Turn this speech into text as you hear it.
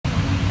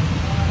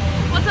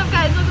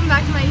guys, welcome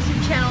back to my YouTube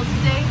channel.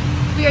 Today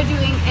we are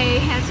doing a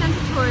handstand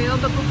tutorial,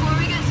 but before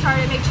we get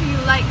started, make sure you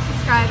like,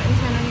 subscribe, and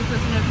turn on your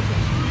post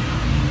notifications.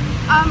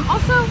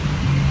 Also,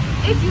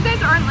 if you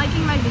guys aren't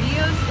liking my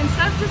videos,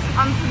 instead of just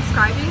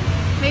unsubscribing,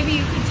 maybe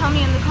you could tell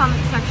me in the comment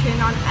section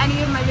on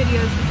any of my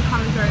videos if the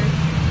comments are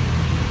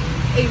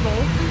able.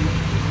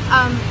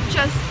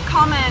 Just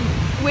comment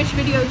which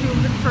videos you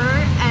would prefer,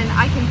 and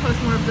I can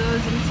post more of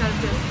those instead of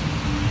just,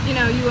 you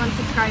know, you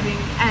unsubscribing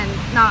and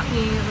not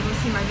being able to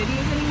see my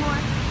videos anymore.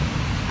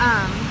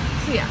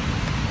 So yeah.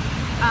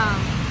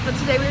 But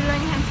today we're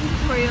doing a handstand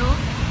tutorial,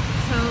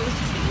 so let's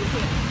just get into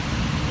it.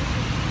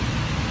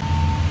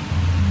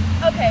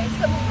 Okay,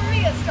 so before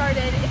we get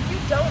started, if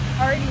you don't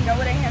already know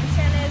what a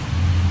handstand is,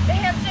 the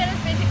handstand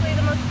is basically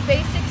the most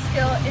basic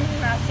skill in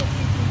gymnastics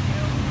you can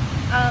do.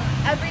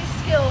 Every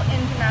skill in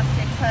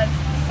gymnastics has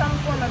some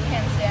form of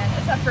handstand,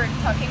 except for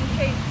tucking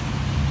shapes.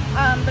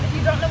 But if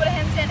you don't know what a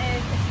handstand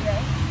is, it's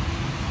this.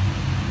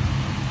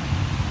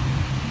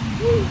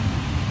 Woo.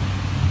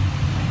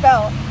 I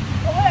fell,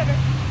 but whatever.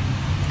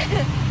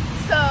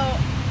 So,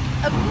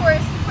 of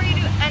course, before you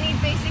do any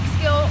basic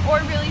skill or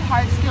really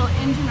hard skill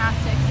in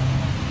gymnastics,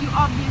 you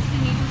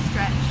obviously need to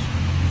stretch.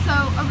 So,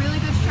 a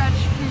really good stretch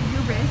for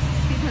your wrists,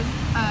 because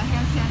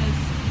handstand is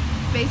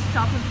based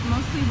off of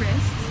mostly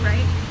wrists,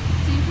 right?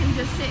 So you can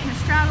just sit in a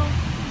straddle,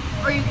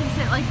 or you can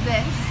sit like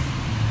this,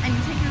 and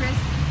you take your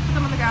wrists, put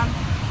them on the ground,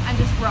 and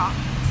just rock.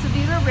 So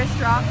these are wrist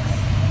rocks.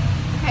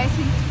 Okay,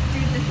 so you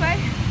do it this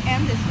way,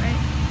 and this way,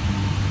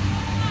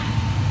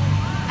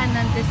 and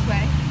then this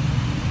way,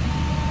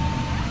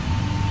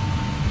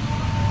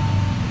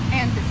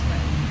 and this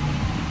way.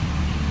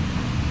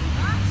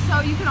 So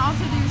you can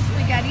also do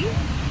spaghetti,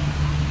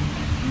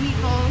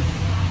 meatballs,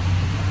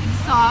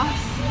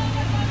 sauce,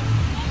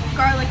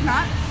 garlic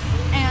knots,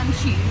 and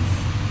cheese.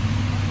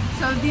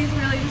 So these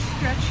really just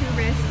stretch your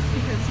wrists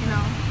because, you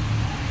know,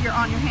 you're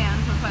on your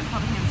hands, that's why it's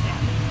called a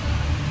handstand.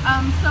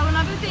 So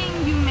another thing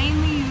you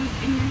mainly use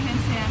in your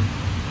handstand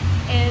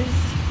is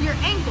your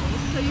ankles.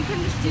 So you can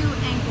just do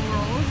ankle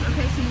rolls.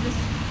 Okay, so you just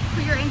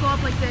put your ankle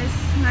up like this,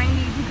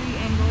 90-degree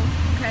angle,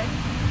 okay,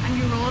 and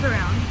you roll it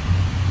around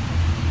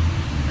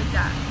like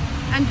that.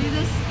 And do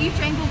this each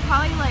ankle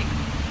probably like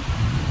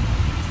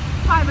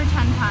 5 or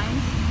 10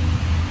 times.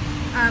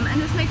 And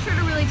just make sure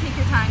to really take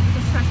your time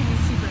because stretching is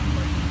super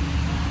important.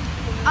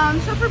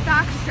 So for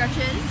back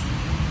stretches,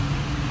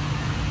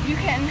 you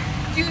can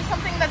do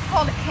something that's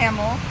called a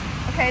camel.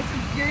 Okay, so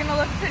you're gonna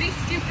look pretty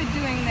stupid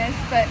doing this,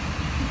 but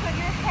you put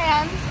your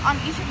hands on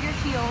each of your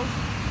heels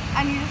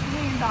and you just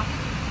lean back.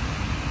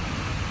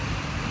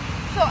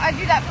 So I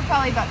do that for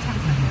probably about 10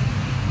 seconds.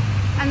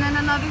 And then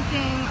another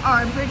thing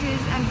are bridges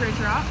and bridge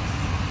rocks.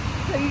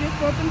 So you just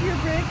go up into your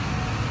bridge.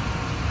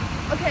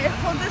 Okay,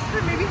 hold this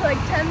for maybe like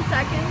 10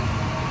 seconds,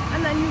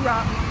 and then you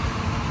rock.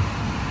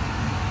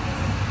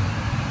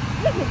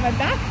 Look at my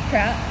back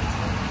cracked.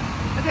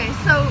 Okay,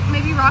 so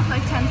maybe rock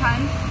like 10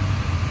 times.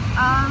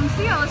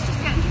 So yeah, let's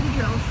just get into the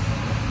drills.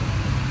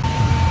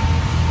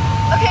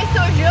 Okay,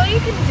 so a drill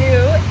you can do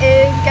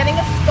is getting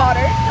a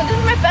spotter. So this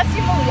is my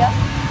bestie Malia.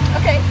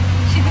 Okay,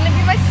 she's gonna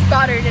be my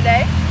spotter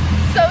today.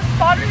 So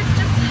spotters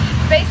just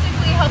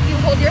basically help you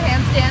hold your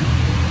handstand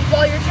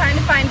while you're trying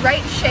to find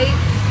right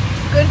shapes,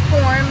 good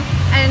form,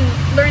 and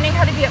learning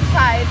how to be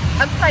upside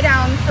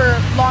down for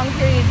long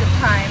periods of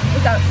time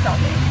without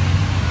stopping.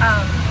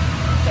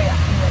 So yeah,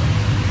 I'm ready.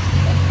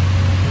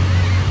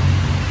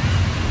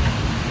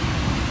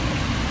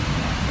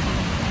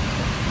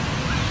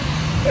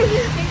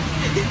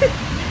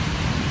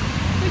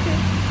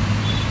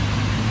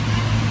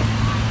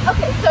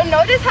 Okay, so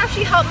notice how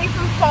she helped me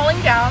from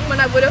falling down when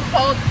I would have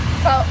fell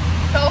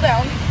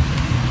down.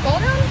 Fall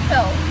down?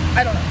 Fell.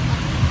 I don't know.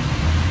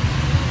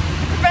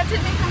 It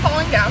prevented me from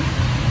falling down.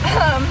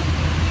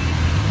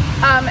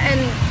 And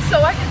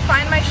so I could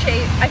find my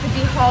shape, I could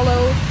be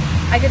hollow,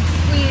 I could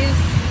squeeze,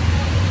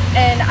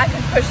 and I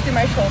could push through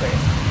my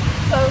shoulders.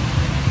 So,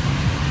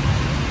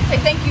 okay,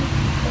 thank you.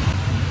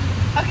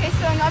 Okay,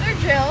 so another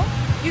drill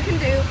you can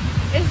do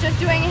is just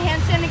doing a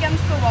handstand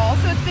against the wall.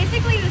 So it's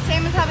basically the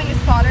same as having a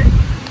spotter,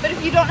 but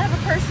if you don't have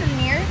a person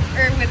near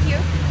or with you,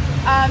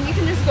 you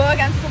can just go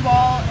against the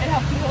wall. It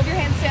helps you hold your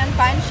handstand,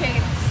 find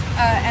shapes,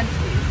 and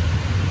squeeze.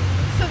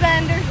 So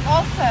then there's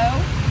also,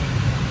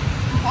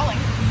 I'm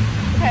falling.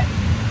 Okay,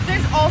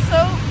 there's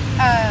also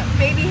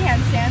baby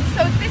handstand.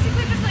 So it's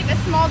basically just like a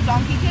small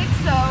donkey kick.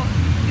 So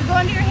you go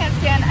into your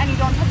handstand and you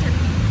don't touch your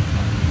feet.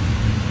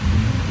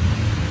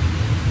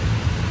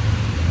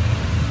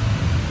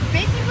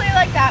 Basically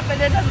like that, but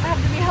it doesn't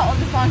have to be held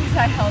as long as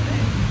I held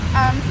it.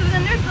 So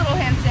then there's little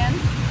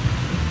handstands.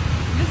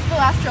 This is the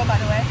last drill, by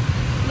the way.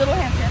 Little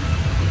handstands.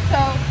 So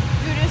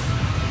you just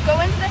go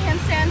into the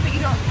handstand, but you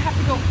don't have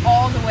to go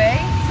all the way.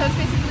 So it's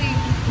basically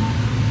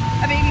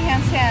a baby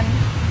handstand,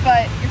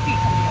 but your feet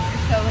come together.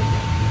 So like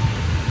this.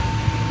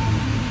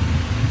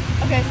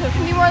 Okay, so it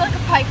can be more like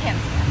a pike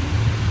handstand.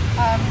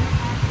 Yeah.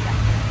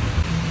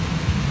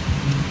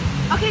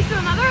 Okay, so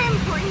another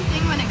important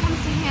thing when it comes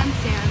to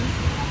handstands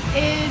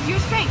is your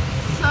strength.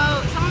 So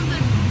some of the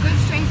good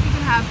strengths you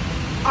can have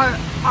are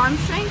arm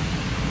strength,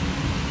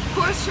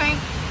 core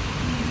strength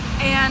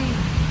and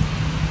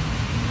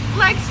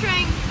leg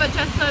strength, but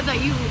just so that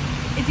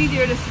it's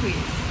easier to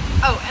squeeze.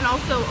 Oh, and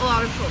also a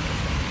lot of shoulder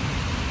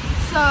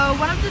strength. So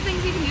one of the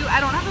things you can do,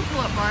 I don't have a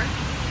pull-up bar,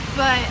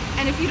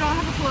 and if you don't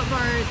have a pull-up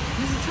bar,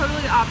 this is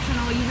totally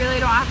optional. You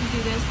really don't have to do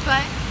this,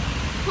 but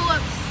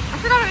pull-ups, I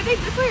forgot, are they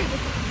this way or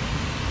this way?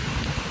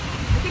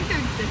 I think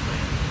they're this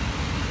way.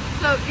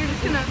 So you're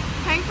just gonna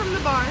hang from the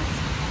bar.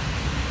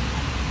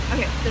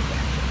 Okay, this way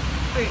actually.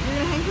 Okay,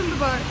 you're gonna hang from the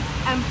bar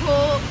and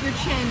pull your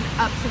chin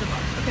up to the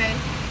bar, okay?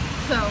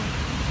 So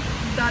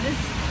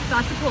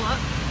that's a pull-up.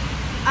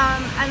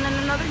 And then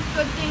another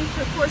good thing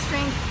for core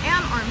strength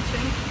and arm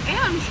strength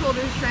and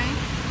shoulder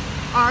strength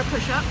are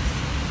push-ups.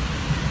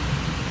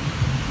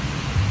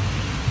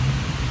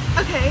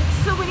 Okay,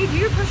 so when you do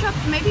your push-ups,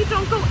 maybe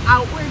don't go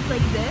outwards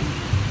like this,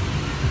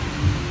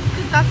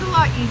 because that's a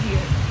lot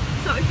easier.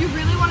 So if you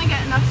really want to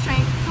get enough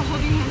strength to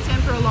hold your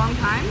handstand for a long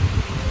time,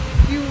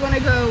 you want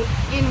to go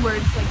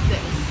inwards like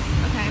this,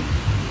 okay?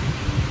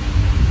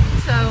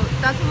 So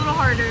that's a little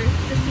harder,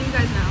 just so you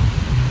guys know.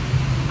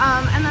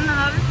 And then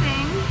another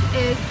thing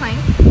is plank,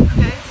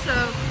 okay? So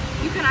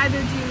you can either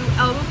do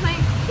elbow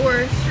plank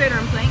or straight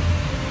arm plank.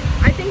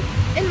 I think,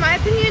 in my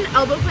opinion,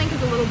 elbow plank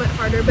is a little bit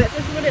harder, but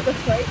this is what it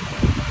looks like.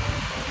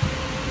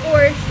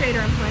 Or straight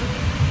arm plank.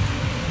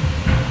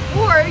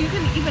 Or you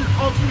can even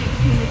alternate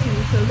between the two,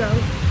 so go.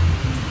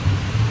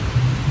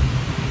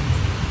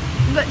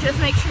 But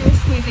just make sure you're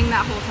squeezing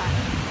that whole time.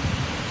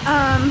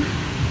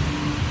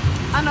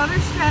 Another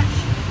stretch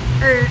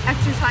or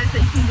exercise that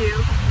you can do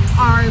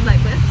are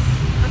leg lifts.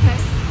 Okay,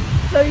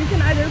 so you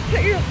can either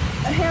put your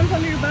hands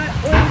under your butt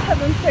or just have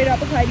them straight out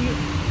beside you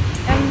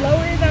and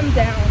lower them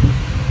down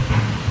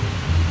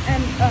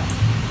and up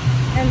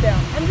and down.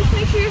 And just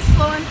make sure you're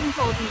slow and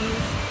controlled in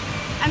these.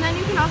 And then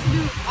you can also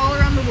do all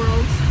around the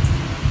world.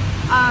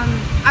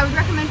 I would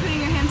recommend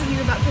putting your hands under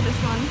your butt for this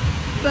one,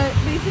 but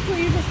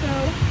basically you just go,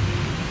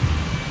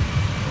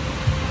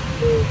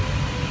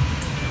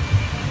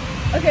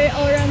 okay,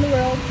 all around the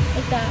world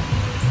like that.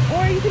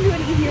 Or you can do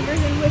an easier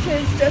version, which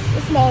is just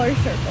a smaller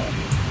circle.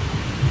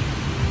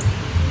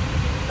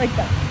 Like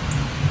that.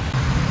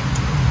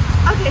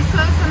 Okay, so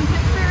some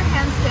tips for your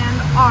handstand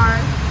are,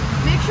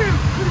 make sure to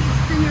push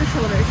through your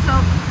shoulders. So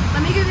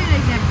let me give you an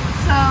example.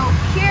 So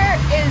here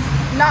is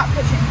not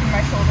pushing through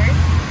my shoulders.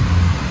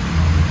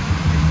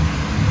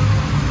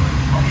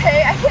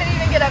 Okay, I can't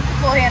even get up to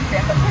full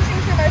handstand, but pushing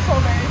through my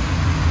shoulders.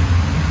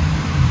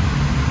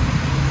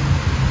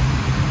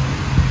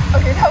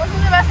 Okay, that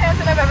wasn't the best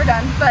handstand I've ever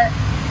done, but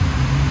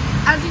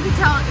as you can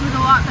tell, it was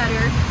a lot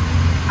better.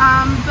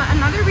 But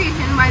another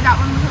reason why that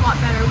one was a lot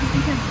better was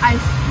because I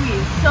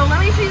squeezed. So let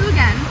me show you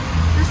again,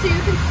 just so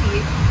you can see.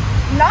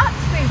 Not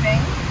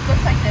squeezing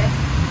looks like this.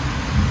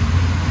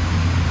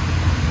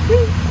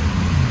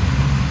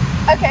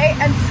 Okay,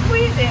 and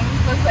squeezing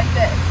looks like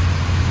this.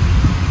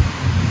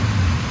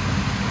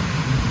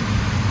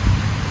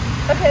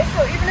 Okay, so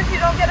even if you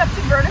don't get up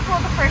to vertical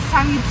the first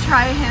time you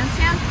try a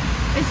handstand,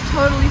 it's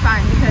totally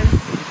fine because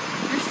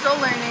you're still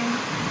learning,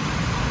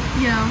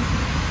 you know.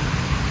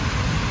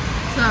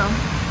 So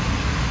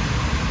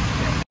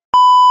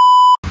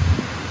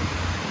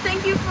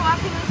thank you for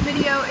watching this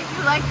video. If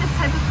you like this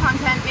type of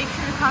content, make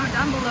sure to comment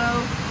down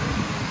below.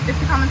 If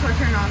the comments are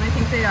turned on, I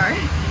think they are.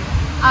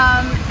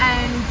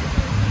 And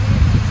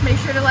make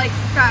sure to like,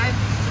 subscribe,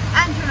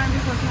 and turn on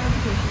your post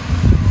notifications.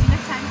 See you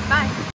next time. Bye.